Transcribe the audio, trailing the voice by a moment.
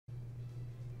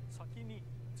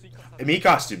Mii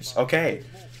costumes. Okay.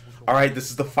 Alright, this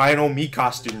is the final Mii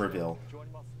costume reveal.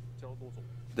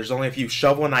 There's only a few.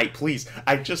 Shovel Knight, please.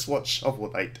 I just want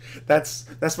Shovel Knight. That's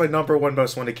my #1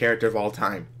 most wanted character of all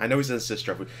time. I know he's in Assist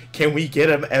Trophy. Can we get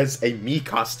him as a Mii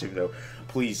costume, though?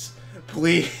 Please.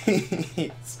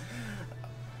 Please.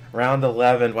 Round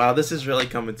 11. Wow, this is really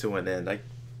coming to an end.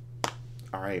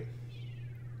 Alright.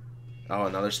 Oh,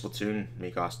 another Splatoon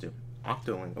Mii costume.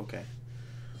 Octoling, okay.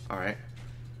 Alright.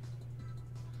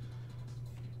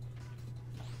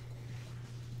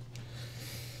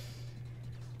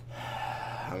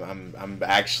 I'm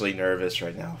actually nervous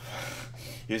right now.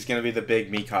 Here's gonna be the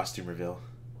big Mii costume reveal.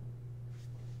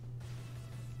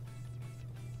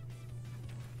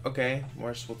 Okay,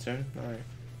 more Splatoon. Alright.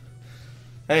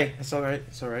 Hey, it's alright.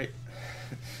 It's alright.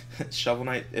 Shovel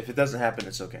Knight. If it doesn't happen,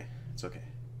 it's okay. It's okay.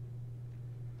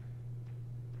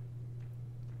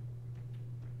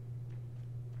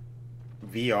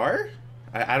 VR?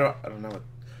 I don't know what.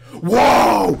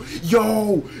 Whoa!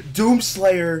 Yo!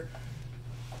 Doomslayer!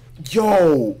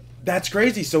 Yo! That's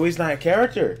crazy. So he's not a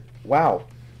character. Wow.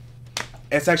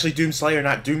 It's actually Doomslayer,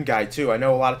 not Doom Guy, too. I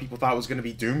know a lot of people thought it was going to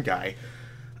be Doom Guy.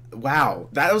 Wow.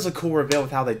 That was a cool reveal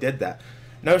with how they did that.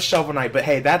 No Shovel Knight, but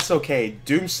hey, that's okay.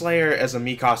 Doomslayer as a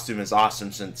Mii costume is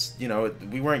awesome since, you know,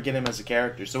 we weren't getting him as a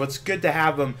character. So it's good to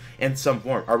have him in some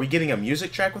form. Are we getting a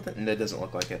music track with it? And it doesn't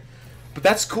look like it. But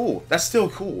that's cool. That's still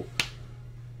cool.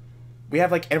 We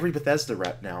have like every Bethesda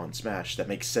rep now in Smash that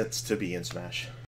makes sense to be in Smash.